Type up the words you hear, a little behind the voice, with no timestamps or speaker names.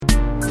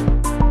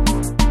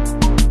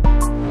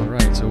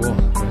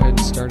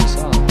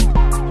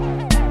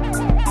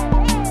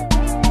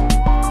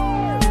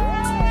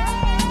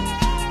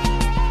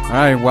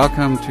Hi,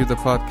 welcome to the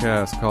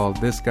podcast called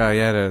This Guy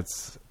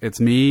Edits.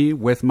 It's me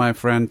with my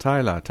friend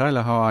Tyler.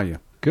 Tyler, how are you?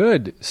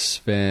 Good,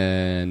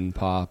 Sven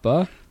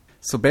Papa.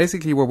 So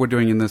basically what we're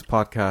doing in this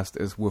podcast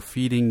is we're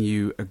feeding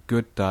you a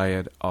good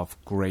diet of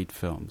great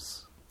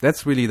films.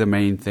 That's really the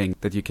main thing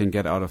that you can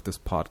get out of this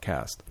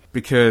podcast.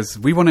 Because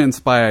we want to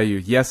inspire you.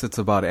 Yes, it's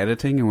about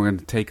editing, and we're going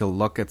to take a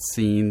look at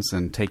scenes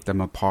and take them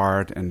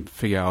apart and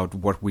figure out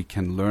what we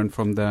can learn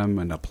from them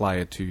and apply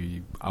it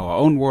to our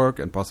own work,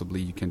 and possibly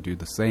you can do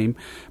the same.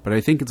 But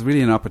I think it's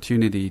really an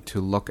opportunity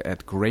to look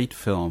at great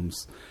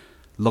films,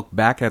 look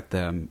back at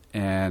them,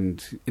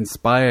 and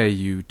inspire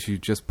you to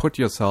just put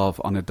yourself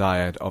on a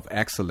diet of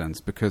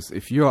excellence. Because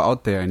if you're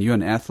out there and you're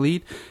an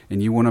athlete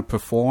and you want to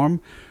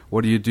perform,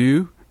 what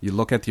do? You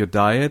look at your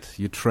diet,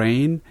 you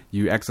train,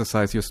 you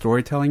exercise your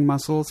storytelling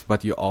muscles,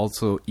 but you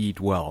also eat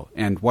well.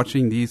 And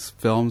watching these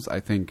films, I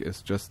think,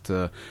 is just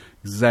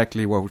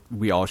exactly what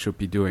we all should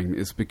be doing,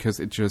 is because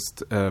it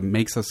just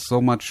makes us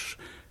so much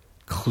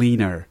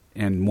cleaner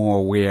and more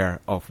aware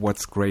of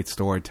what's great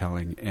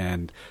storytelling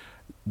and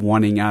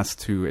wanting us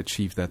to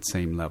achieve that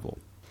same level.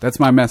 That's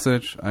my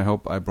message. I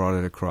hope I brought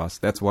it across.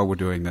 That's why we're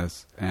doing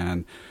this.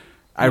 And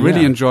I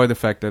really enjoy the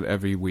fact that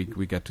every week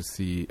we get to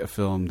see a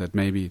film that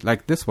maybe,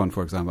 like this one,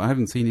 for example, I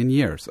haven't seen in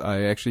years.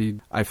 I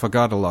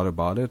forgot a lot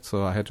about it,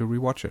 so I had to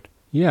rewatch it.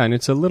 Yeah, and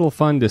it's a little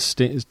fun to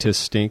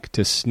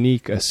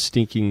sneak a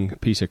stinking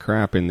piece of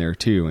crap in there,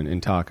 too,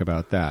 and talk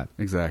about that.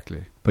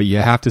 Exactly. But you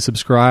have to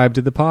subscribe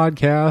to the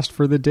podcast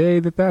for the day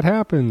that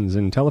happens,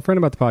 and tell a friend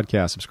about the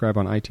podcast. Subscribe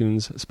on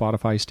iTunes,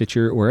 Spotify,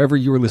 Stitcher, wherever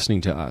you are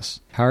listening to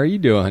us. How are you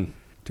doing?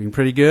 Doing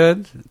pretty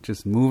good.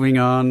 Just moving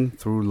on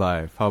through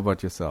life. How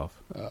about yourself?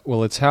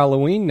 Well, it's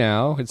Halloween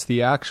now. It's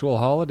the actual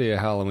holiday of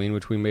Halloween,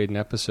 which we made an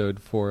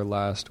episode for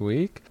last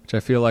week, which I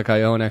feel like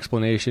I owe an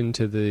explanation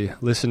to the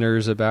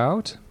listeners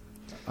about.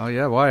 Oh,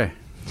 yeah? Why?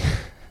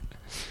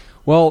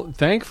 Well,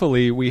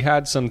 thankfully, we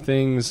had some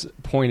things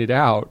pointed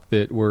out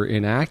that were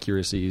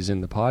inaccuracies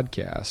in the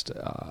podcast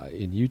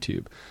in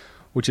YouTube,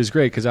 which is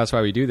great because that's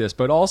why we do this.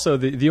 But also,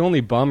 the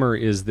only bummer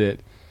is that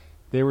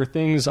they were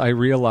things I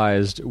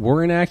realized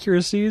were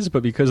inaccuracies,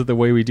 but because of the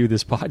way we do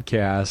this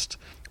podcast,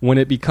 when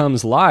it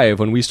becomes live,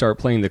 when we start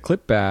playing the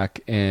clip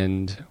back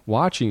and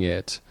watching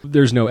it,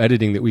 there's no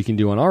editing that we can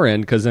do on our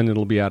end because then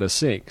it'll be out of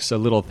sync. So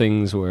little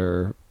things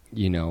where,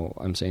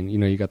 I'm saying,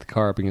 you got the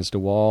car up against a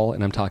wall,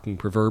 and I'm talking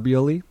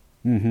proverbially.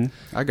 Mm-hmm.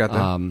 I got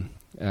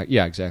that.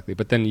 Yeah, exactly.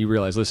 But then you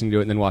realize listening to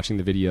it and then watching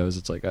the videos,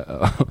 it's like,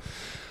 uh-oh.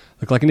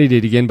 Look like an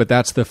idiot again, but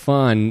that's the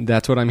fun.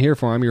 That's what I'm here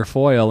for. I'm your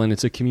foil, and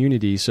it's a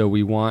community, so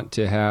we want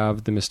to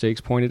have the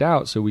mistakes pointed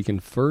out so we can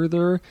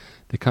further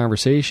the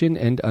conversation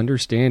and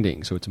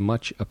understanding, so it's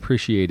much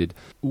appreciated.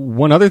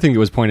 One other thing that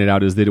was pointed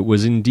out is that it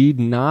was indeed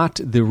not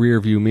the rear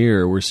view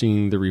mirror we're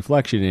seeing the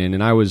reflection in,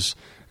 and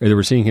they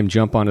were seeing him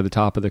jump onto the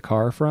top of the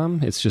car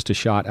from. It's just a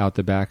shot out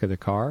the back of the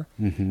car.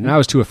 Mm-hmm. And I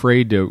was too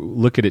afraid to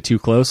look at it too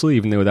closely,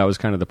 even though that was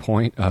kind of the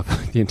point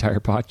of the entire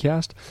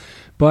podcast.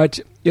 But,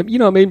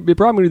 it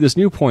brought me to this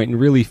new point and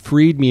really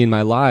freed me in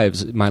my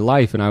life,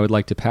 and I would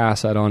like to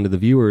pass that on to the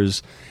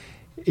viewers,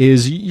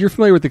 is you're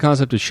familiar with the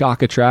concept of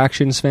shock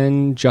attraction,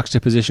 Sven,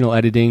 juxtapositional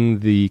editing,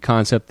 the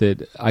concept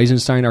that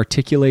Eisenstein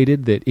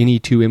articulated, that any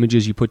two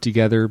images you put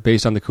together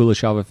based on the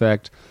Kuleshov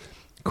effect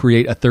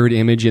create a third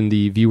image in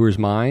the viewer's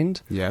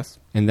mind. Yes.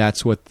 And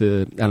that's what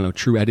the,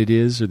 true edit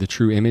is, or the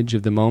true image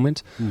of the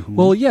moment. Mm-hmm.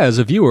 Well, yeah, as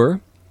a viewer,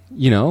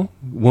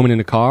 woman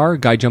in a car,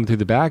 guy jumping through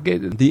the back.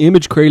 The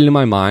image created in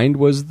my mind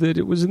was that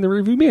it was in the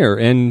rearview mirror,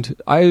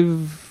 and I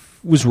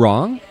was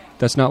wrong.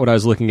 That's not what I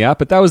was looking at,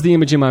 but that was the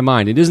image in my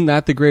mind. And isn't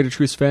that the greater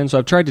truth, Sven? So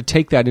I've tried to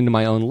take that into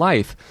my own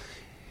life.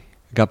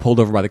 I got pulled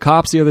over by the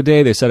cops the other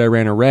day. They said I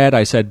ran a red.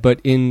 I said,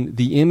 but in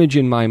the image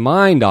in my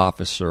mind,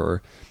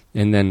 officer.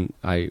 And then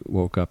I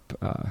woke up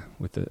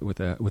with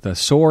a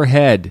sore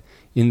head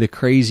in the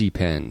crazy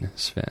pen,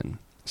 Sven.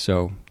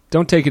 So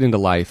don't take it into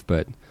life,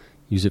 but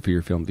use it for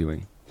your film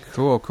viewing.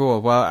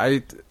 Cool.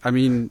 Well, I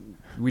mean,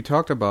 we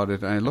talked about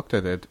it, and I looked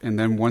at it, and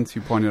then once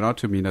you pointed out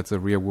to me that's a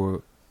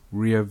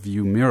rear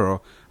view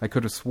mirror, I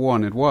could have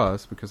sworn it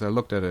was, because I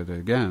looked at it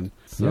again.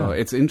 So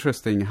It's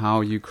interesting how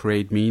you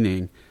create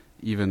meaning,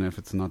 even if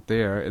it's not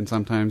there, and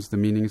sometimes the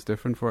meaning is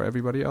different for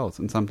everybody else,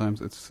 and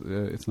sometimes it's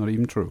not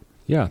even true.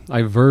 Yeah,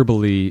 I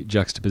verbally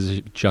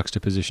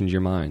juxtapositioned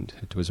your mind.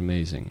 It was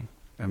amazing.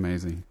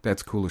 Amazing.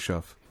 That's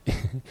Kuleshov.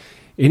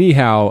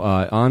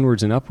 Anyhow,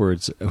 onwards and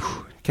upwards.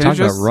 Talk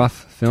about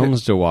rough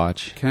films to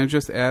watch. Can I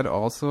just add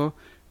also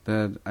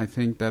that I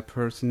think that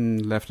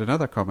person left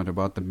another comment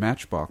about the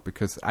Matchbox,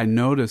 because I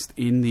noticed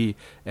in the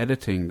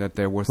editing that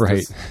there was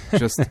this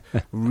just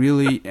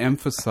really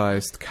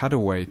emphasized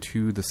cutaway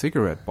to the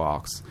cigarette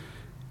box.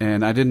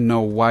 And I didn't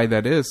know why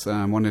that is.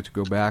 I wanted to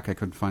go back. I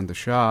couldn't find the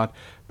shot.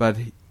 But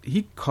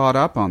he caught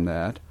up on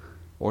that,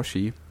 or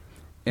she,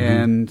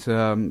 and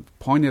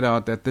pointed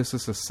out that this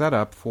is a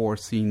setup for a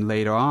scene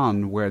later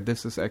on where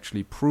this is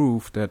actually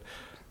proof that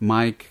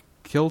Mike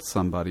killed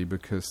somebody,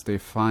 because they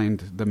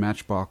find the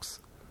matchbox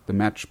the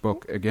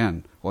matchbook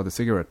again, or the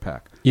cigarette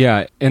pack.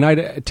 Yeah, and I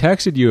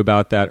texted you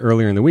about that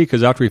earlier in the week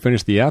because after we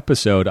finished the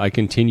episode, I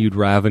continued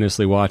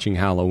ravenously watching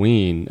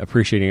Halloween,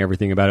 appreciating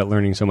everything about it,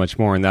 learning so much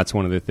more, and that's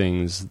one of the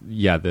things,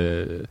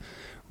 the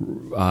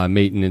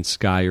maintenance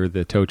guy or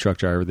the tow truck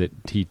driver that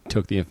he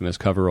took the infamous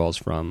coveralls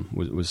from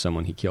was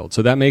someone he killed.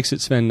 So that makes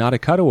it, Sven, not a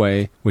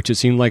cutaway, which it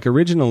seemed like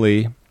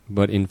originally,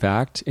 but in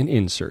fact an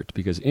insert,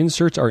 because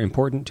inserts are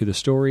important to the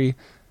story.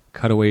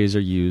 Cutaways are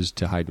used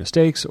to hide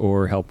mistakes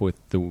or help with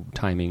the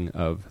timing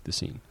of the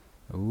scene.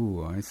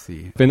 Oh, I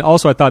see. And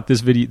also, I thought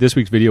this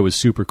week's video was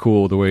super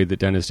cool, the way that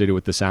Dennis did it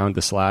with the sound,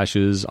 the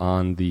slashes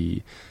on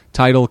the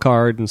title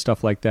card and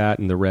stuff like that,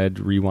 and the red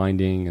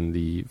rewinding and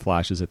the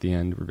flashes at the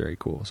end were very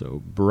cool.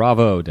 So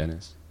bravo,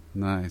 Dennis.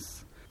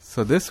 Nice.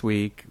 So this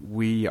week,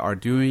 we are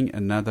doing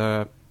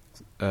another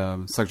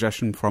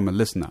suggestion from a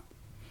listener.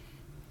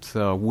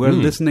 So we're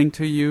listening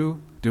to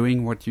you,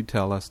 doing what you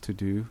tell us to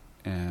do.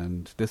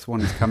 And this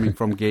one is coming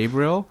from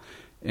Gabriel.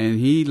 And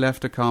he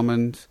left a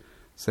comment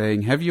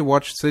saying, "Have you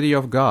watched City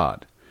of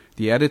God?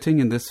 The editing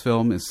in this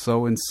film is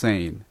so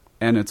insane.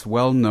 And it's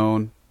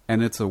well-known.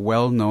 And it's a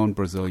well-known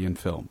Brazilian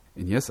film."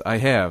 And yes, I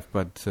have.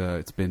 But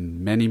it's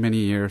been many, many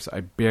years. I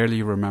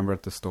barely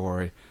remembered the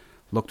story.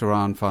 Looked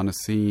around, found a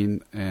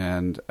scene.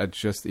 And it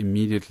just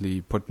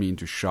immediately put me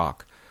into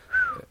shock.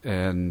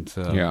 And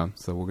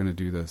so we're going to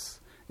do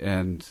this.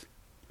 And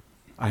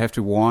I have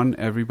to warn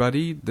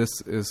everybody,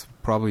 this is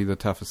probably the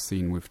toughest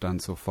scene we've done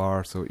so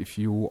far. So if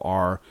you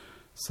are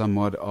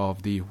somewhat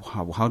of the,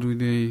 how do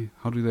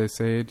they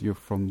say it? You're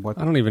from what?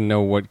 I don't even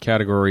know what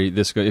category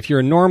this goes. If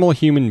you're a normal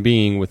human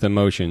being with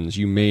emotions,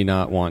 you may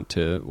not want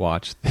to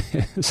watch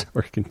this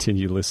or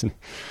continue listening.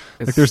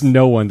 Like, there's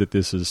no one that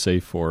this is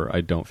safe for,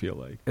 I don't feel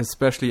like.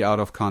 Especially out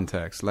of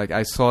context. Like,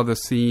 I saw the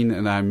scene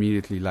and I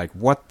immediately like,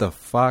 what the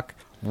fuck?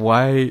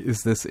 Why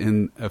is this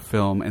in a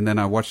film? And then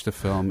I watched the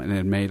film, and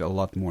it made a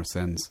lot more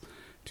sense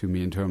to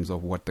me in terms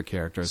of what the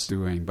character is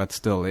doing. But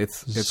still,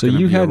 it's so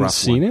you hadn't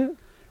seen it?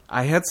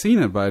 I had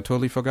seen it, but I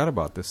totally forgot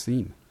about this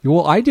scene.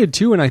 Well, I did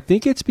too, and I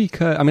think it's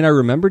because, I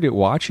remembered it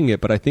watching it,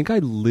 but I think I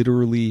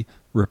literally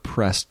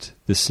repressed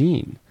the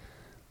scene.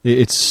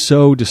 It's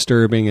so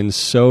disturbing and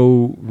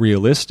so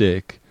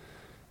realistic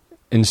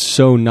and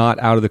so not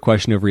out of the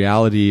question of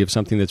reality of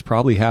something that's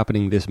probably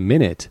happening this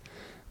minute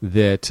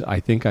that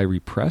I think I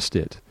repressed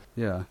it.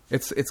 Yeah.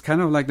 It's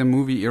kind of like the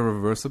movie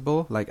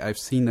Irreversible. Like, I've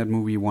seen that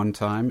movie one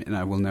time and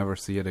I will never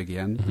see it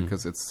again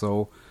because it's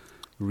so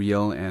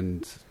real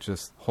and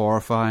just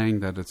horrifying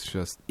that it's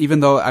just...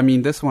 Even though,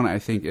 this one, I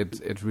think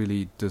it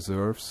really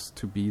deserves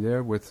to be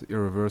there with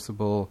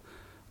Irreversible.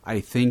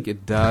 I think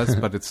it does,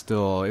 but it's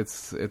still...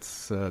 It's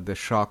the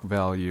shock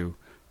value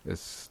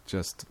is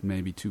just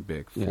maybe too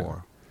big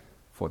for...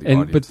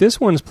 But this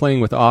one's playing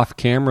with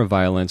off-camera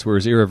violence,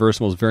 whereas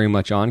Irreversible is very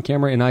much on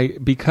camera.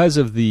 And because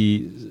of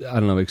the,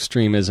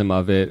 extremism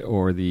of it,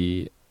 or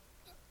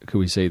could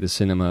we say the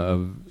cinema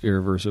of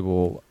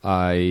Irreversible,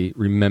 I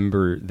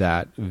remember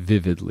that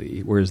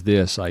vividly. Whereas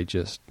this, I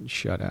just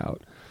shut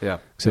out. Yeah.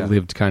 Because it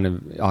lived kind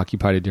of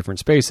occupied a different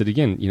space that,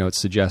 again, it's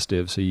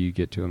suggestive, so you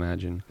get to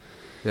imagine.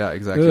 Yeah,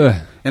 exactly.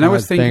 And I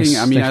was thinking,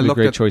 I looked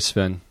great choice,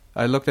 Sven.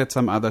 I looked at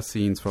some other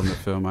scenes from the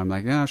film. I'm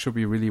like, should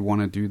we really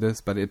want to do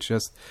this? But it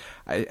just,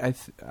 I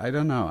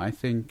don't know. I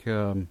think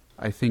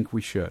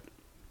we should.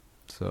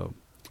 So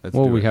let's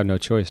do it. We have no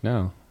choice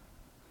now.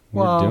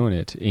 We're doing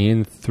it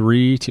in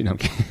 3, 2. No.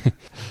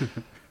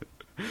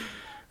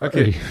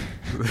 Okay.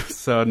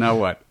 So now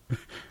what?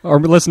 Or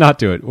let's not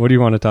do it. What do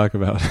you want to talk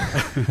about?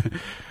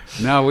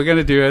 No, we're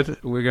gonna do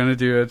it. We're gonna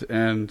do it.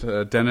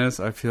 And Dennis,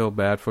 I feel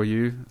bad for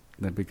you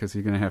because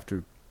you're gonna have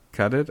to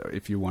cut it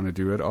if you want to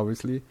do it,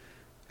 obviously.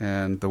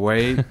 And the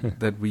way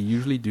that we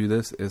usually do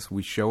this is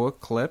we show a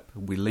clip,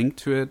 we link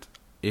to it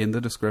in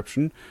the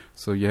description,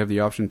 so you have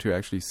the option to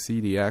actually see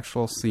the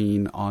actual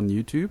scene on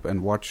YouTube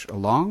and watch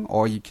along,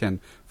 or you can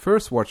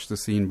first watch the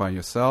scene by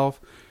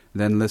yourself,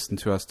 then listen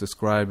to us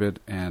describe it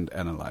and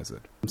analyze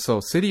it.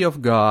 So City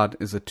of God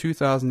is a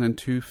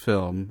 2002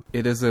 film.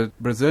 It is a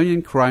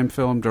Brazilian crime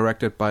film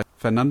directed by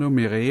Fernando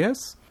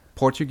Meirelles.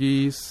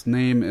 Portuguese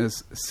name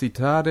is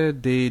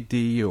Cidade de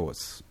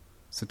Deus.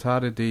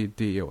 Cidade de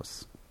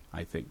Deus,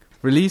 I think.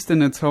 Released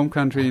in its home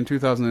country in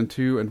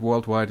 2002 and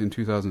worldwide in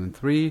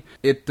 2003,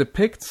 it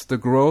depicts the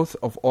growth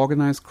of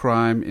organized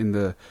crime in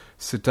the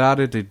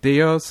Cidade de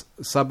Deus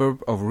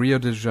suburb of Rio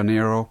de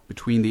Janeiro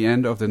between the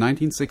end of the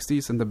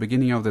 1960s and the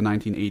beginning of the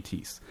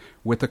 1980s,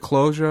 with the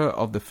closure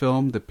of the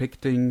film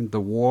depicting the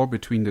war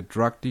between the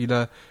drug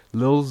dealer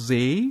Lil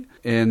Zay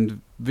and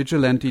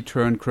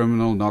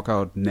vigilante-turned-criminal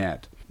knockout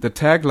Ned. The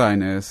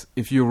tagline is,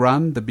 "If you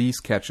run, the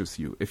beast catches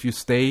you. If you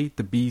stay,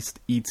 the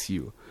beast eats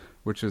you,"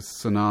 which is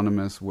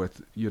synonymous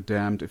with "you're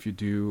damned if you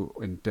do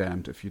and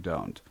damned if you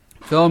don't.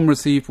 Film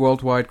received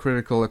worldwide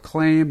critical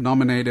acclaim,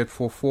 nominated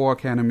for 4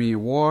 Academy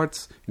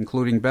Awards,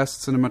 including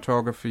Best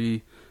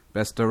Cinematography,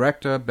 Best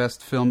Director,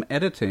 Best Film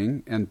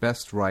Editing, and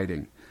Best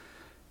Writing.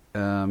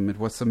 It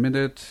was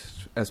submitted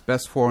as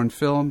Best Foreign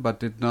Film, but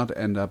did not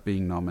end up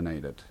being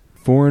nominated.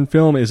 Foreign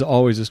film is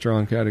always a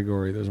strong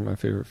category. Those are my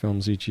favorite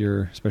films each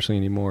year, especially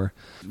anymore.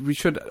 We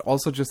should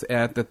also just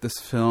add that this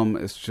film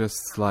is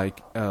just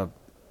like,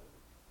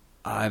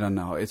 I don't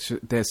know,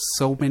 there's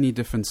so many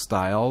different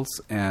styles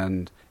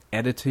and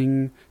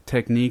editing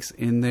techniques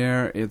in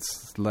there.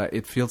 It's like,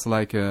 it feels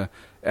like a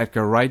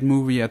Edgar Wright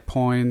movie at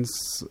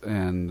points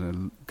and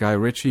a Guy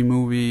Ritchie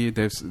movie.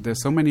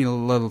 There's so many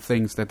little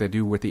things that they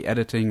do with the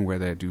editing, where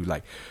they do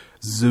like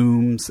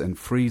zooms and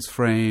freeze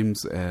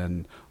frames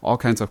and all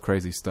kinds of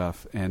crazy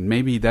stuff. And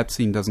maybe that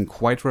scene doesn't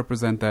quite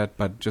represent that,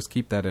 but just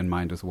keep that in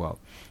mind as well,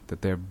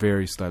 that they're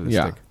very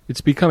stylistic. Yeah,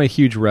 it's become a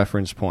huge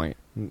reference point.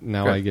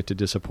 Now Good. I get to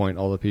disappoint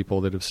all the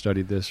people that have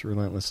studied this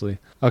relentlessly.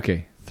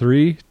 Okay,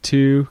 3,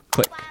 2,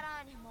 click.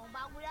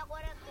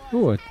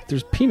 Oh,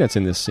 there's peanuts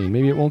in this scene.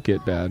 Maybe it won't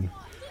get bad.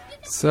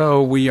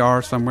 So we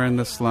are somewhere in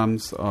the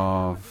slums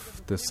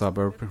of the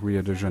suburb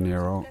Rio de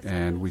Janeiro,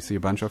 and we see a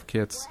bunch of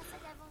kids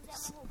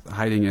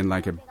hiding in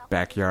like a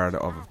backyard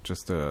of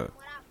just a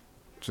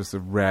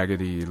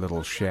raggedy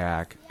little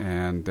shack,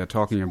 and they're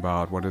talking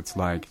about what it's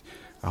like,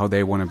 how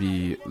they want to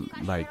be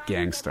like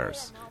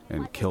gangsters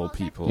and kill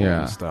people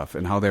and stuff,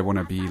 and how they want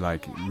to be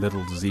like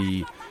little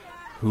Z,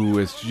 who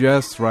is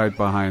just right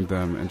behind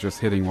them and just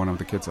hitting one of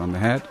the kids on the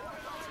head.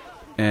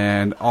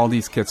 And all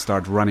these kids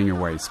start running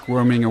away,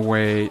 squirming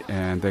away,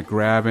 and they're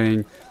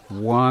grabbing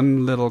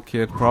one little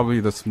kid, probably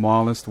the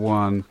smallest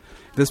one.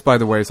 This, by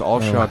the way, is all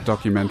shot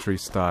documentary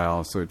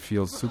style, so it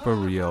feels super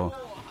real.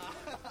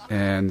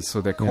 And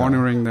so they're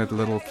cornering that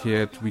little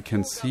kid. We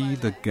can see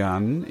the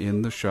gun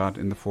in the shot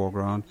in the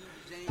foreground.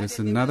 There's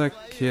another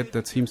kid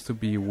that seems to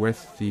be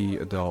with the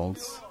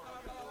adults.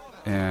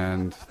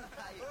 And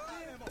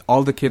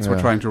all the kids were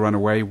trying to run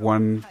away.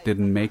 One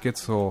didn't make it,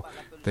 so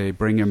they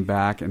bring him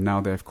back, and now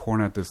they've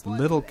cornered this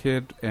little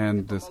kid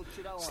and this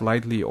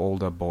slightly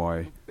older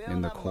boy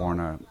in the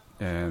corner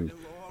and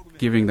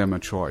giving them a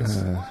choice.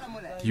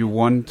 Do you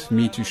want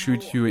me to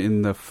shoot you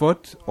in the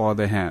foot or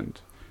the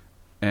hand?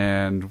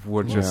 And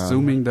we're just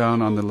zooming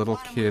down on the little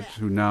kid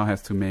who now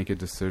has to make a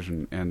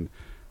decision. And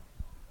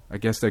I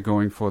guess they're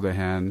going for the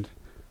hand.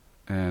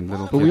 And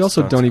little But kid we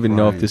also starts don't even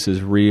know if crying. this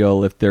is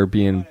real, if they're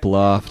being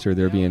bluffed or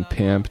they're being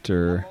pimped,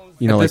 or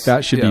like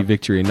that should be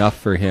victory enough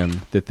for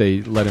him that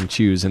they let him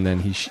choose, and then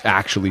he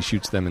actually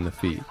shoots them in the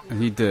feet.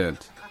 And he did.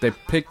 They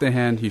pick the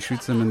hand, he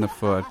shoots him in the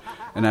foot.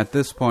 And at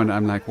this point,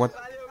 I'm like, what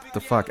the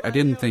fuck? I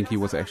didn't think he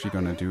was actually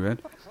going to do it.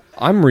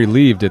 I'm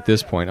relieved at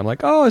this point. I'm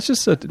like, oh, it's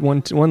just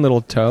one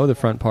little toe, the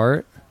front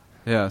part.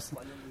 Yes.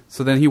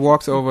 So then he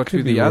walks over Could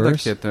to be the other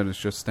worse. kid that is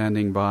just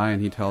standing by,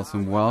 and he tells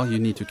him, well, you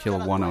need to kill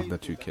one of the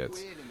two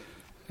kids.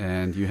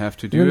 And you have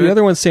to do And it. the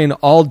other one's saying,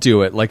 I'll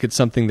do it, like it's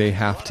something they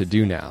have to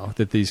do now,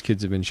 that these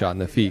kids have been shot in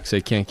the feet, so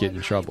they can't get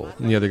in trouble.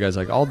 And the other guy's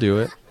like, I'll do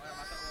it.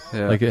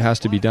 Yeah. Like it has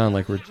to be done,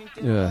 like we're...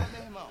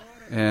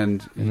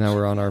 And now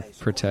we're on our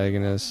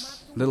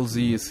protagonist. little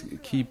Z is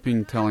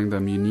telling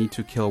them, you need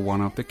to kill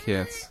one of the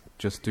kids.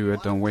 Just do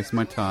it. Don't waste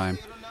my time.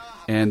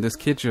 And this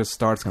kid just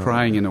starts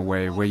crying in a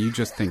way where you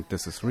just think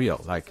this is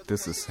real. Like,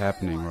 this is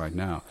happening right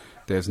now.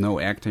 There's no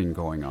acting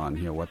going on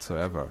here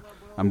whatsoever.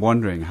 I'm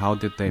wondering, how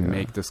did they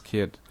make this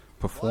kid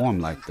perform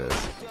like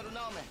this?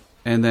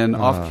 And then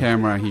off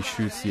camera, he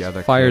shoots the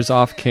other Fires kid.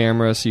 off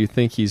camera, so you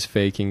think he's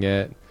faking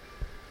it.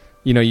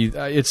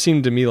 It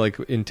seemed to me like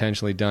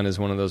intentionally done as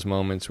one of those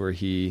moments where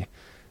he,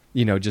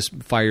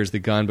 just fires the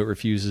gun but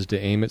refuses to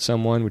aim at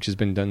someone, which has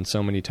been done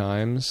so many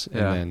times.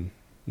 And then,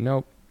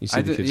 nope. You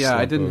see the kid I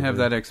slump didn't have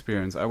over. that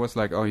experience. I was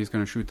like, oh, he's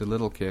going to shoot the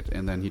little kid,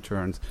 and then he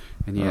turns,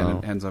 and he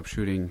ends up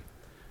shooting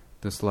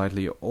the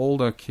slightly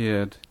older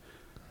kid.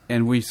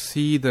 And we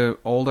see the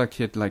older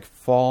kid like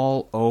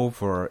fall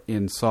over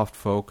in soft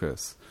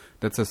focus.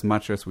 That's as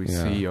much as we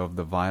see of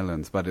the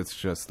violence, but it's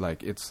just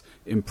like it's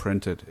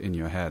imprinted in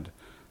your head.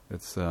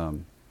 It's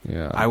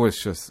I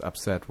was just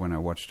upset when I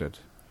watched it,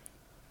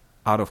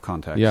 out of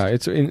context. Yeah,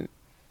 it's in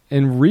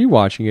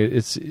rewatching it.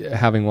 It's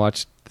having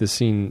watched the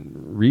scene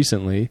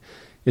recently.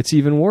 It's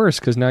even worse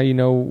because now you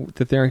know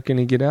that they aren't going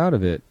to get out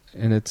of it,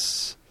 and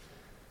it's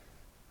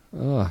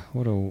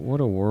what a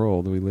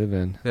world we live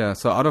in. Yeah,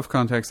 so out of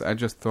context, I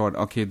just thought,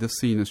 okay, this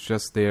scene is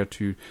just there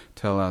to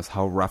tell us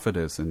how rough it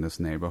is in this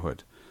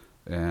neighborhood,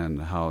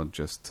 and how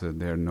just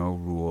there are no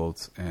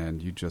rules,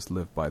 and you just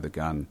live by the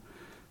gun.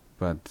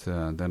 But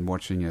then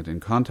watching it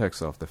in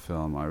context of the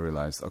film, I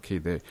realized, okay,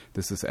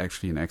 this is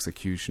actually an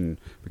execution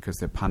because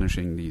they're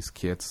punishing these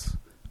kids,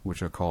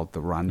 which are called the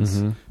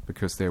Runs,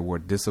 because they were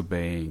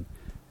disobeying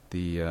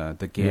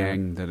the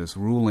gang that is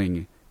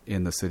ruling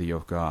in the city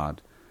of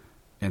God.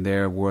 And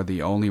they were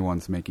the only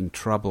ones making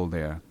trouble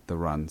there, the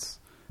Runs.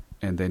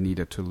 And they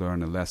needed to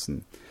learn a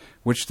lesson.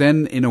 Which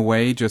then, in a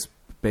way, just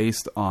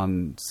based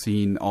on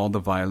seeing all the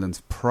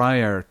violence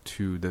prior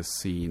to this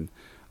scene,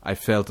 I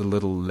felt a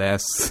little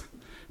less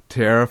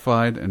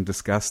terrified and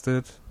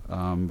disgusted.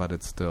 But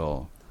it's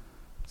still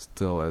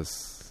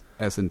as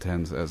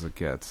intense as it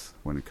gets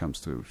when it comes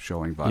to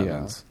showing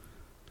violence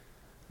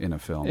in a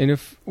film. And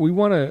if we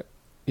want to...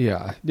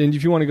 Yeah, and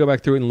if you want to go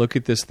back through it and look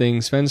at this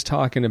thing, Sven's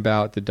talking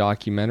about the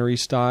documentary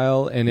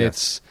style, and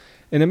it's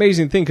an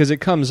amazing thing because it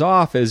comes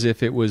off as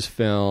if it was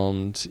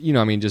filmed,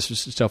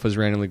 just stuff was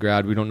randomly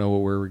grabbed. We don't know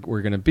what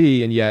we're going to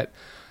be. And yet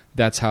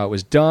that's how it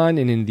was done.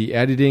 And in the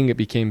editing, it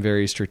became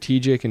very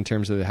strategic in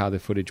terms of how the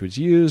footage was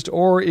used,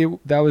 or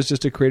that was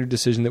just a creative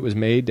decision that was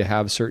made to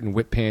have certain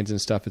whip pans and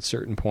stuff at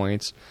certain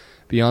points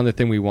beyond the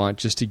thing we want,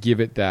 just to give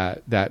it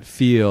that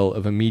feel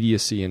of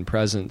immediacy and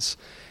presence.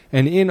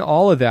 And in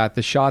all of that,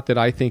 the shot that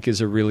I think is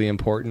a really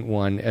important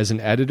one as an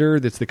editor,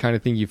 that's the kind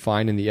of thing you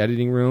find in the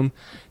editing room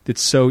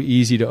that's so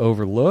easy to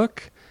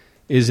overlook,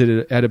 is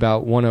at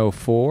about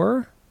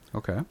 104.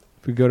 Okay.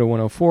 If we go to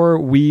 104,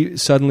 we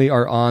suddenly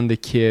are on the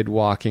kid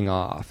walking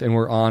off, and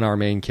we're on our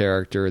main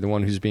character, the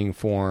one who's being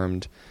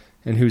formed,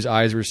 and whose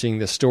eyes we're seeing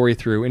the story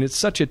through. And it's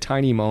such a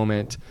tiny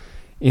moment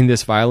in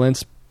this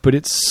violence, but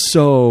it's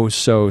so,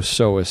 so,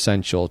 so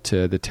essential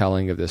to the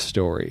telling of this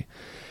story.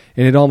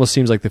 And it almost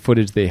seems like the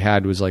footage they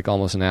had was like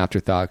almost an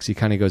afterthought, because he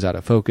kind of goes out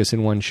of focus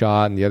in one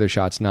shot and the other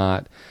shot's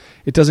not.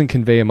 It doesn't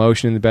convey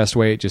emotion in the best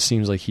way. It just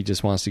seems like he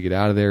just wants to get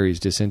out of there. He's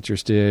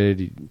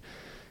disinterested.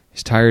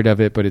 He's tired of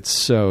it, but it's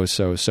so,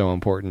 so, so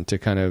important to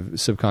kind of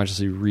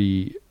subconsciously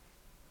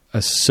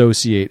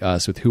reassociate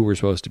us with who we're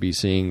supposed to be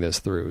seeing this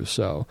through.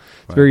 So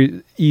it's a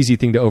very easy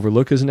thing to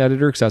overlook as an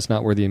editor, because that's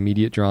not where the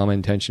immediate drama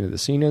and tension of the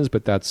scene is,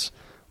 but that's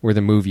where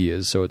the movie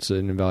is. So it's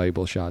an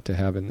invaluable shot to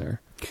have in there.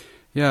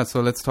 Yeah,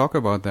 so let's talk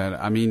about that.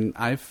 I mean,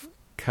 I've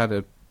cut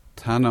a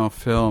ton of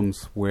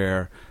films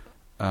where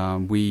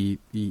we're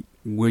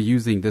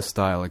using this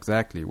style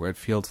exactly, where it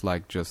feels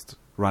like just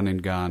run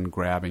and gun,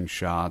 grabbing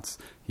shots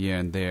here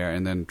and there,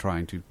 and then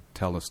trying to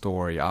tell a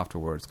story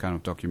afterwards, kind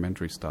of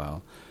documentary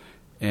style.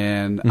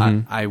 And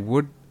I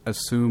would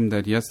assume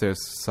that, yes,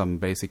 there's some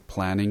basic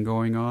planning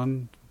going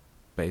on,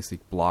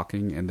 basic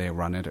blocking, and they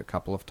run it a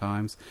couple of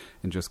times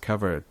and just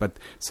cover it. But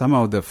some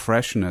of the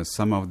freshness,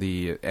 some of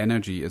the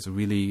energy is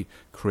really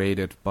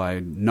created by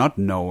not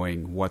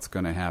knowing what's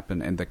going to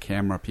happen, and the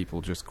camera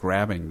people just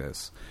grabbing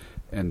this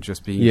and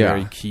just being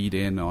very keyed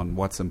in on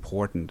what's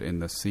important in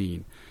the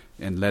scene,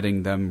 and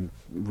letting them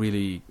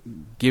really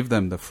give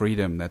them the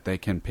freedom that they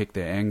can pick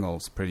their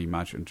angles pretty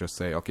much and just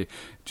say, okay,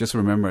 just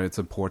remember it's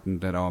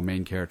important that our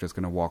main character is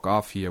going to walk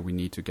off here. We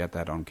need to get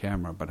that on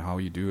camera, but how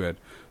you do it,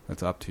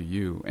 that's up to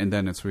you. And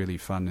then it's really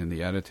fun in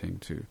the editing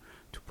to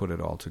put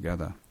it all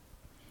together.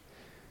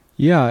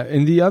 Yeah,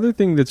 and the other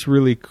thing that's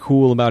really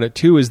cool about it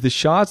too is the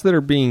shots that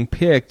are being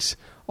picked,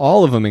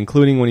 all of them,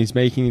 including when he's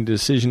making a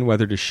decision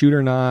whether to shoot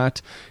or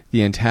not,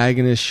 the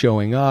antagonist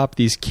showing up,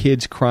 these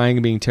kids crying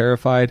and being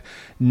terrified.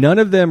 None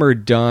of them are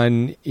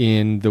done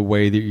in the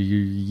way that you're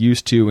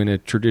used to in a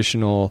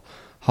traditional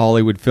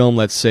Hollywood film,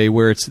 let's say,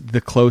 where it's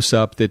the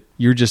close-up that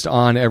you're just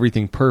on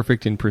everything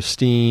perfect and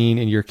pristine,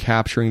 and you're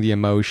capturing the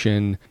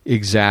emotion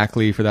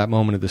exactly for that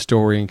moment of the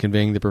story and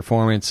conveying the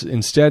performance.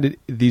 Instead,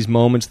 these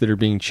moments that are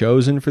being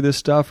chosen for this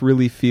stuff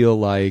really feel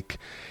like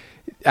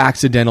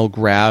accidental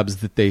grabs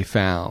that they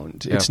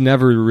found. Yep. It's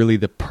never really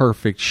the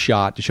perfect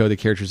shot to show the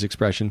character's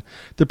expression.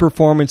 The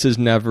performance is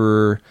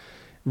never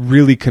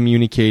really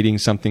communicating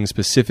something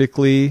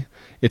specifically.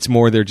 It's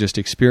more they're just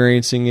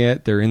experiencing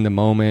it, they're in the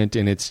moment,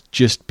 and it's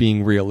just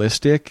being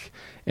realistic.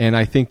 And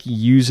I think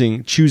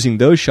choosing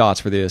those shots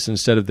for this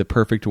instead of the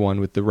perfect one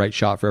with the right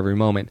shot for every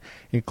moment,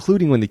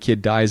 including when the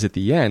kid dies at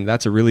the end,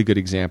 that's a really good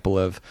example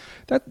of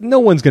that. No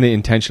one's going to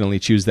intentionally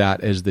choose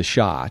that as the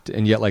shot.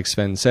 And yet, like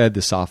Sven said,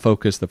 the soft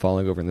focus, the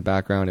falling over in the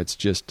background, it's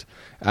just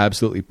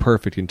absolutely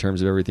perfect in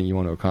terms of everything you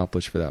want to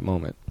accomplish for that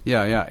moment.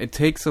 Yeah. It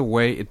takes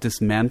away, it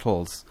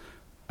dismantles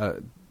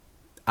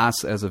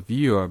us as a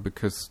viewer,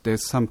 because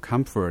there's some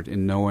comfort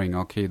in knowing,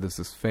 okay, this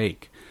is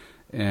fake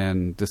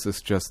and this is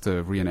just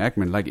a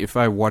reenactment. Like if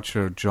I watch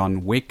a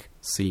John Wick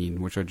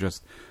scene, which I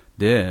just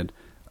did,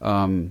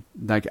 I'm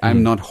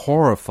not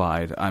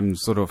horrified, I'm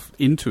sort of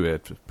into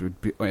it,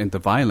 and the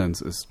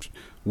violence is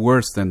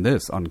worse than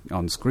this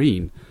on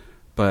screen,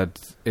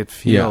 but it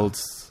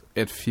feels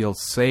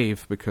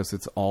safe because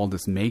it's all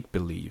this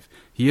make-believe.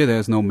 Here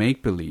there's no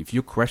make-believe.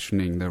 You're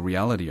questioning the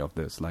reality of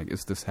this, like,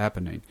 is this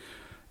happening?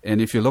 And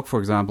if you look, for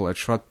example, at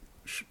shot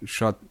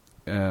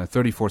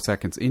 34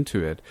 seconds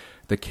into it,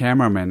 the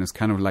cameraman is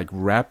kind of like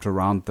wrapped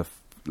around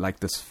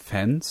this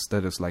fence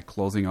that is like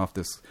closing off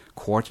this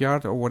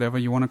courtyard or whatever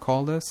you want to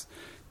call this,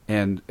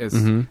 and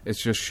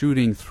it's just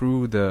shooting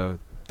through the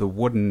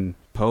wooden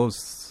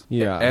posts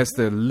as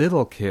the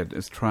little kid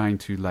is trying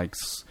to like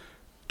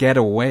get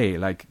away,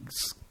 like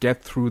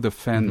get through the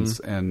fence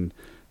and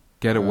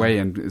get away,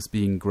 and is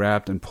being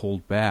grabbed and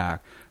pulled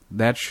back.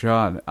 That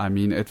shot, I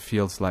mean, it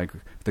feels like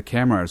the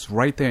camera is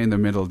right there in the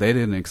middle. They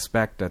didn't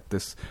expect that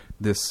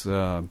this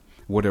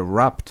would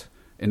erupt,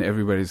 and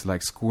everybody's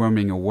like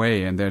squirming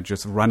away, and they're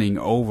just running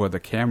over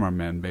the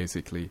cameraman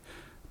basically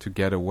to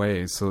get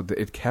away. So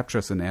it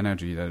captures an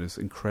energy that is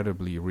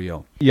incredibly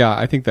real. Yeah,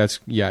 I think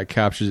it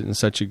captures it in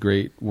such a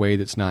great way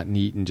that's not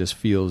neat and just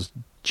feels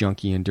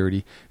junky and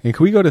dirty. And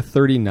can we go to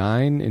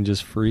 39 and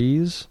just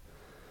freeze?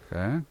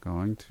 Okay,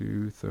 going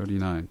to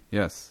 39.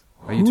 Yes.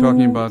 Are you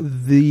talking about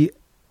the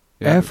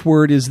F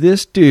word is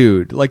this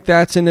dude? Like,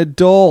 that's an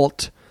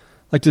adult.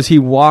 Like, does he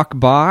walk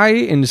by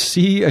and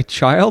see a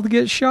child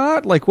get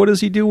shot? Like, what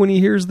does he do when he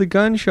hears the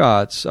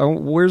gunshots?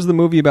 Where's the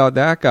movie about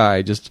that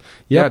guy? Just,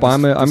 yep,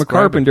 I'm a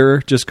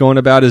carpenter, just going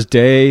about his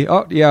day.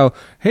 Oh, yeah.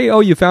 Hey,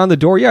 you found the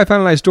door? Yeah, I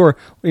found a nice door.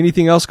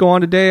 Anything else go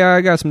on today? I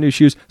got some new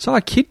shoes. Saw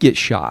a kid get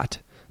shot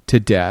to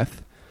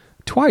death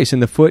twice in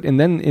the foot and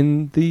then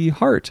in the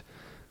heart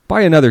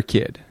by another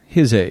kid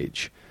his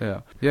age.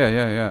 Yeah,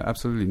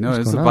 absolutely. No,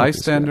 it's a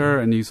bystander,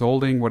 and he's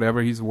holding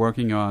whatever he's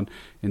working on,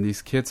 and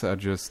these kids are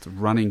just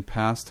running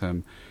past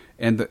him.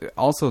 And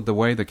also the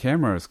way the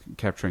camera is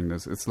capturing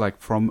this, it's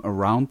like from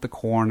around the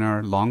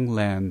corner, long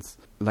lens,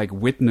 like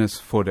witness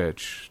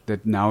footage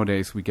that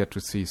nowadays we get to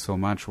see so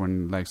much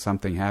when like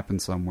something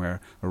happens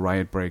somewhere, a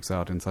riot breaks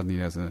out, and suddenly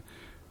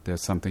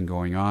there's something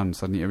going on.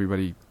 Suddenly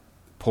everybody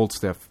pulls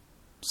their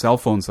cell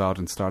phones out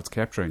and starts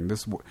capturing.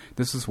 This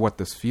is what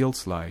this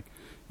feels like.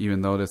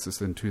 Even though this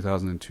is in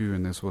 2002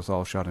 and this was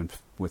all shot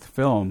with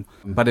film.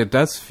 But it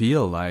does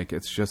feel like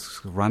it's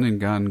just run and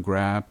gun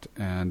grabbed,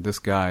 and this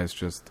guy is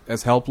just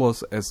as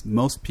helpless as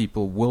most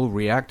people will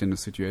react in a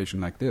situation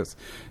like this.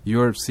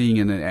 You're seeing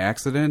an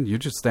accident, you're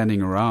just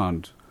standing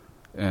around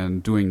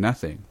and doing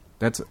nothing.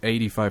 That's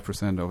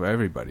 85% of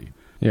everybody.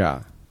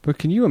 Yeah. But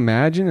can you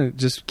imagine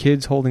just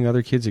kids holding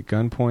other kids at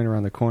gunpoint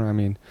around the corner? I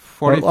mean,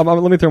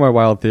 let me throw my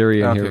wild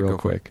theory in here real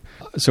quick.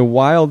 So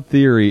wild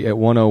theory at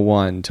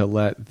 101 to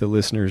let the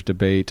listeners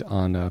debate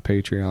on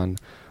Patreon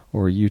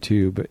or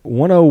YouTube.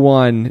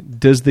 101,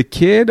 does the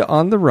kid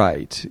on the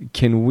right,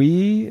 can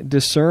we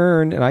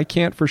discern, and I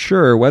can't for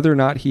sure, whether or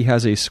not he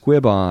has a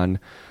squib on,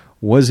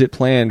 was it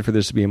planned for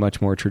this to be a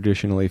much more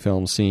traditionally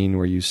filmed scene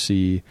where you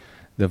see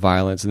the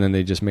violence and then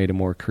they just made a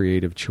more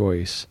creative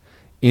choice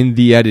in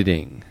the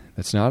editing?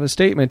 That's not a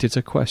statement, it's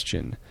a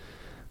question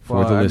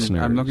for the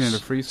listeners. I'm looking at a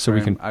freeze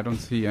frame. I don't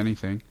see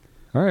anything.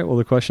 All right, well,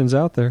 the question's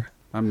out there.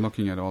 I'm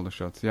looking at all the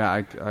shots. Yeah,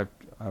 I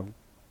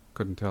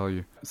couldn't tell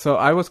you. So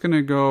I was going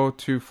to go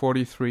to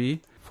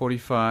 43,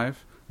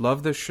 45.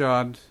 Love this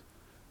shot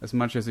as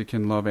much as you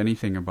can love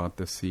anything about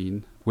this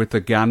scene. With the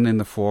gun in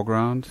the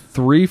foreground.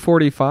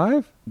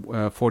 3:45?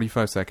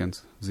 45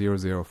 seconds.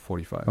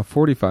 00:45. Oh,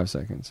 45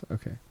 seconds.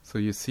 Okay. So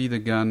you see the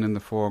gun in the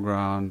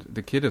foreground.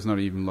 The kid is not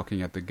even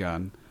looking at the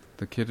gun.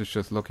 The kid is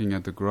just looking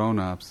at the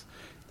grown-ups.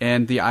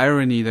 And the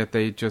irony that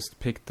they just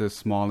picked the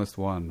smallest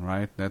one,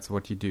 right? That's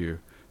what you do.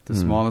 The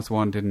smallest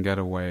one didn't get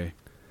away.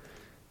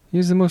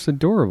 He's the most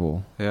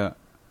adorable. Yeah.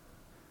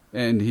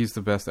 And he's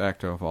the best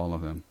actor of all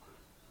of them.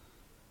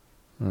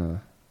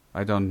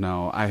 I don't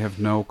know. I have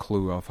no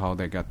clue of how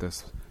they got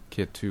this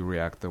kid to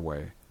react the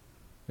way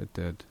it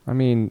did. I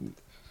mean,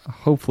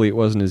 hopefully it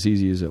wasn't as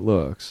easy as it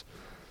looks.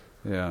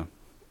 Yeah.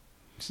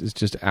 It's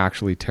just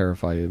actually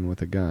terrify him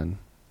with a gun.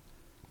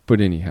 But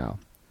anyhow.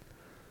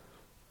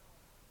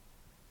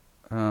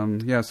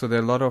 So there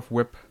are a lot of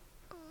whip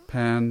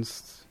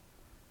pans.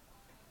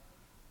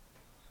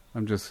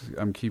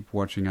 I'm keep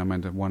watching. I'm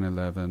at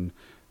 111.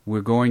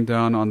 We're going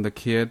down on the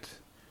kid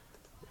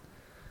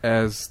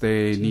as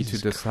they need to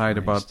decide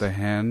about the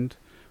hand.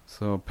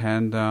 So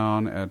pan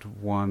down at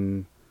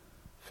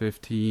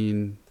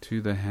 115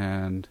 to the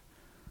hand.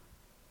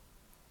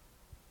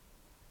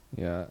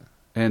 Yeah.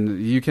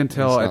 And you can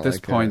tell at this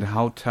point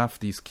how tough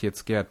these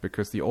kids get,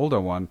 because the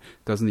older one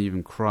doesn't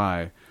even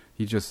cry.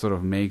 He just sort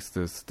of makes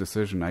this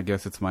decision. I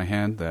guess it's my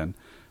hand then.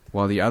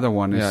 While the other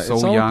one is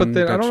so young.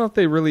 But I don't know if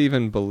they really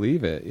even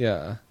believe it.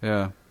 Yeah.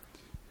 Yeah.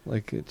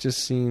 Like, it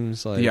just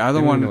seems like the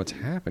other one know what's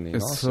happening.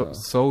 Is also.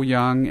 so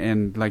young,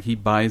 and like he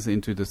buys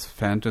into this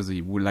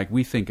fantasy.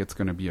 We think it's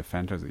going to be a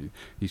fantasy.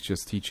 He's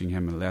just teaching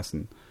him a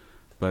lesson,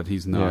 but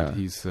he's not. Yeah.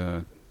 He's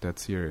that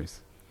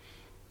serious.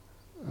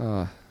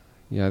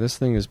 Yeah, this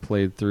thing is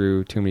played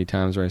through too many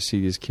times where I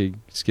see these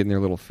kids getting their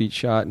little feet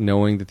shot,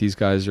 knowing that these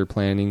guys are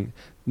planning,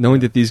 knowing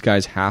that these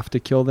guys have to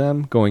kill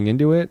them going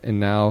into it, and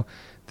now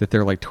that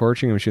they're like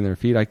torturing them, shooting their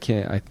feet. I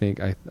can't. I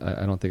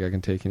don't think I can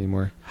take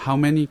anymore. How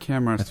many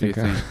cameras do you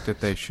think that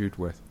they shoot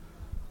with?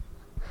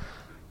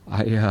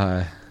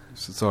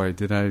 Sorry,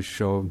 did I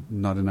show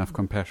not enough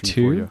compassion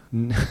for you?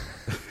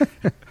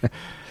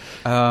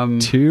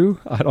 2?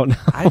 I don't know.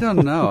 I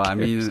don't know. I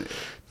mean,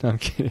 no, I'm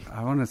kidding.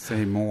 I want to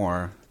say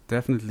more.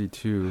 Definitely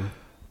 2.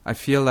 I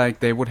feel like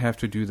they would have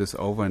to do this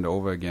over and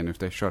over again if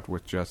they shot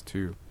with just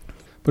 2.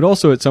 But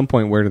also, at some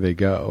point, where do they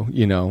go?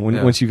 You know,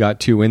 once you got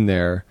 2 in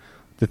there,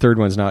 the third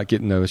one's not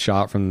getting a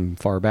shot from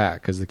far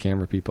back because the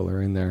camera people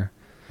are in there.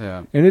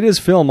 Yeah. And it is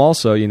film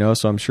also, you know,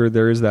 so I'm sure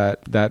there is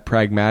that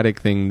pragmatic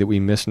thing that we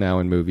miss now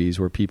in movies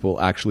where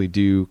people actually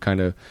do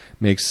kind of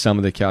make some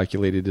of the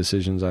calculated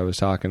decisions I was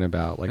talking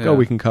about. Like,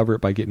 we can cover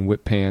it by getting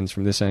whip pans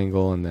from this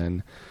angle, and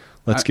then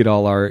let's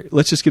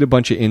just get a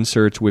bunch of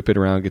inserts, whip it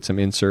around, get some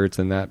inserts,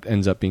 and that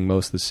ends up being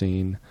most of the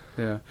scene.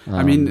 Yeah.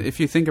 I mean, if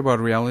you think about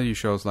reality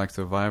shows like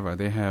Survivor,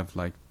 they have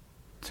like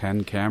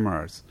 10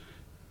 cameras,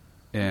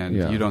 and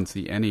you don't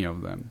see any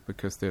of them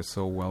because they're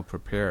so well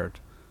prepared.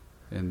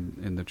 in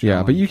the challenge.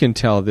 Yeah, but you can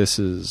tell this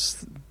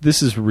is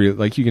real.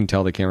 Like, you can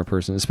tell the camera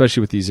person,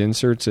 especially with these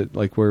inserts at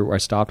like where I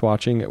stopped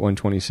watching at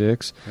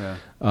 126,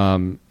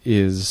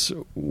 is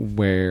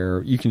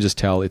where you can just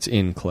tell it's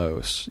in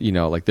close. You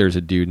know, like there's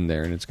a dude in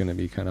there, and it's going to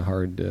be kind of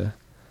hard to.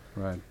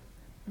 Right.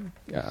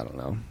 I don't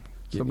know.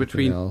 So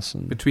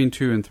between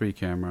 2 and 3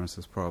 cameras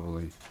is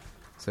probably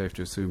safe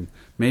to assume.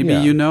 Maybe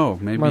Yeah.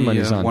 maybe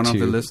one of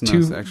the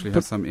listeners actually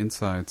has some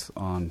insights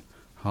on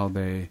how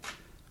they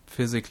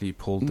physically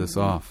pulled this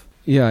off.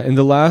 Yeah, and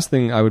the last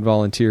thing I would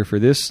volunteer for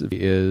this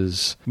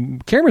is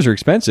cameras are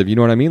expensive. You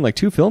know what I mean? Like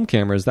 2 film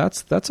cameras,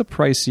 that's a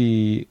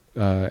pricey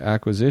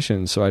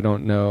acquisition. So I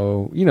don't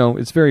know. You know,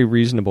 it's very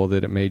reasonable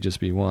that it may just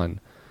be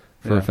one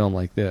for a film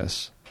like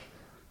this.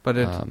 But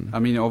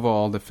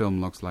overall, the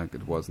film looks like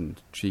it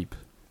wasn't cheap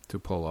to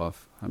pull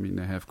off. I mean,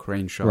 they have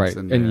crane shots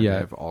and they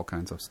have all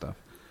kinds of stuff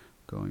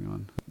going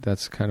on.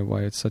 That's kind of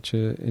why it's such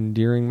an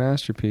endearing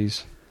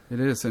masterpiece. It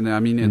is, and I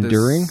mean, it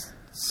is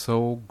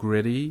so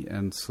gritty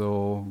and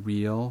so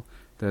real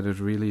that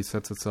it really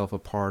sets itself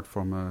apart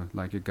from a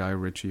Guy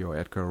Ritchie or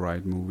Edgar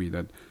Wright movie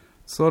that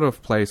sort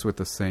of plays with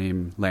the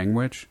same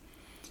language,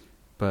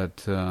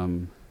 but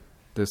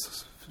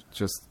this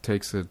just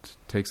takes it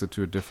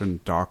to a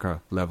different,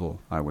 darker level,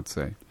 I would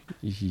say.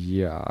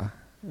 Yeah.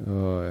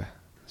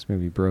 This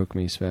movie broke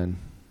me, Sven.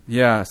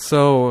 Yeah,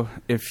 so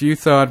if you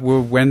thought we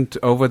went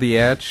over the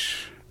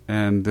edge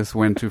and this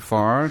went too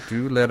far,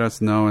 do let us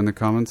know in the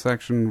comment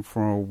section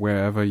for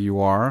wherever you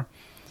are.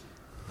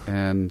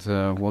 And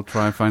we'll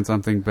try and find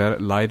something better,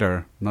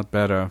 lighter, not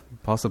better,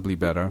 possibly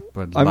better,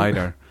 but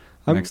lighter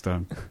next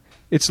time.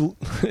 It's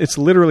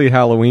literally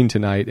Halloween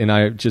tonight, and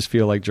I just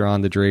feel like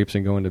drawing the drapes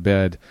and going to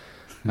bed.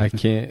 I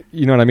can't,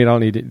 you know what I mean? I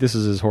don't need it. This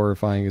is as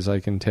horrifying as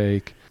I can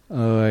take.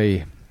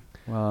 Next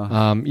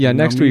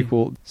week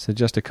we'll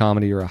suggest a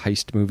comedy or a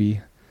heist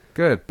movie.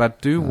 Good,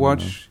 but do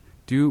watch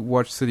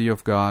City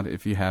of God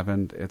if you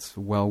haven't. It's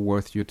well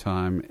worth your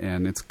time,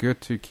 and it's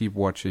good to keep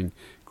watching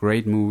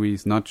great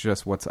movies, not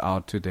just what's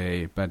out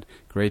today, but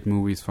great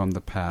movies from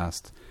the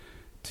past,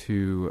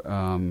 to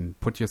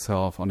put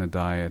yourself on a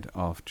diet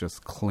of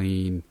just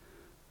clean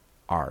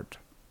art.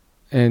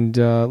 And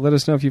let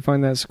us know if you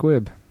find that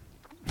squib.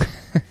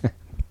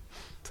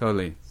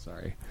 Totally.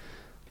 Sorry.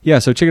 Yeah,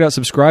 so check it out.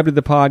 Subscribe to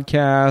the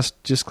podcast.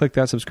 Just click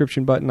that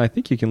subscription button. I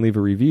think you can leave a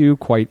review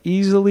quite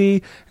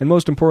easily. And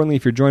most importantly,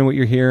 if you're enjoying what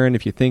you're hearing,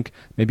 if you think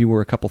maybe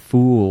we're a couple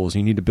fools,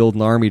 you need to build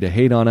an army to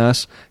hate on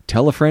us,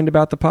 tell a friend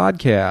about the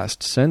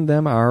podcast. Send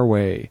them our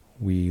way.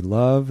 We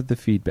love the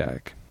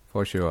feedback.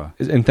 For sure.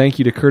 And thank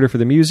you to Curtis for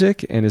the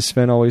music. And as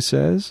Sven always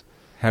says,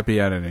 happy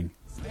editing.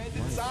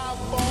 There's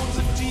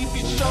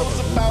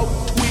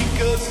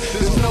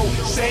no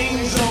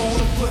sane zone,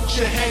 so put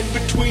your head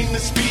between the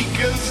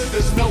speakers.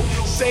 There's no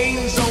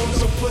sane zone,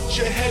 so put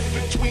your head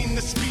between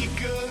the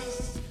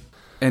speakers.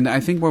 And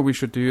I think what we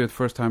should do the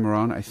first time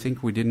around, I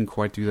think we didn't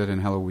quite do that in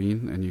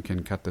Halloween, and you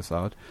can cut this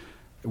out.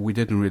 We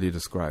didn't really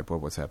describe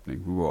what was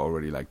happening. We were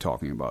already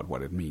talking about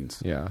what it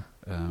means. Yeah.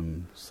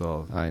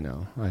 So I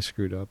know. I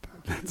screwed up.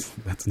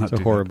 That's not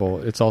it's horrible.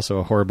 That. It's also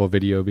a horrible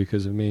video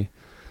because of me.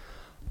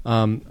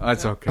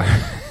 It's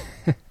okay.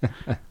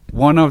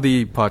 One of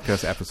the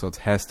podcast episodes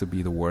has to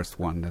be the worst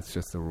one. That's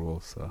just the rule.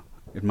 So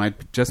it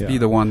might just be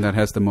the one that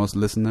has the most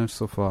listeners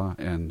so far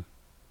and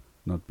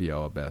not be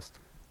our best.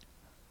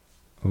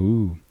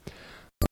 Ooh.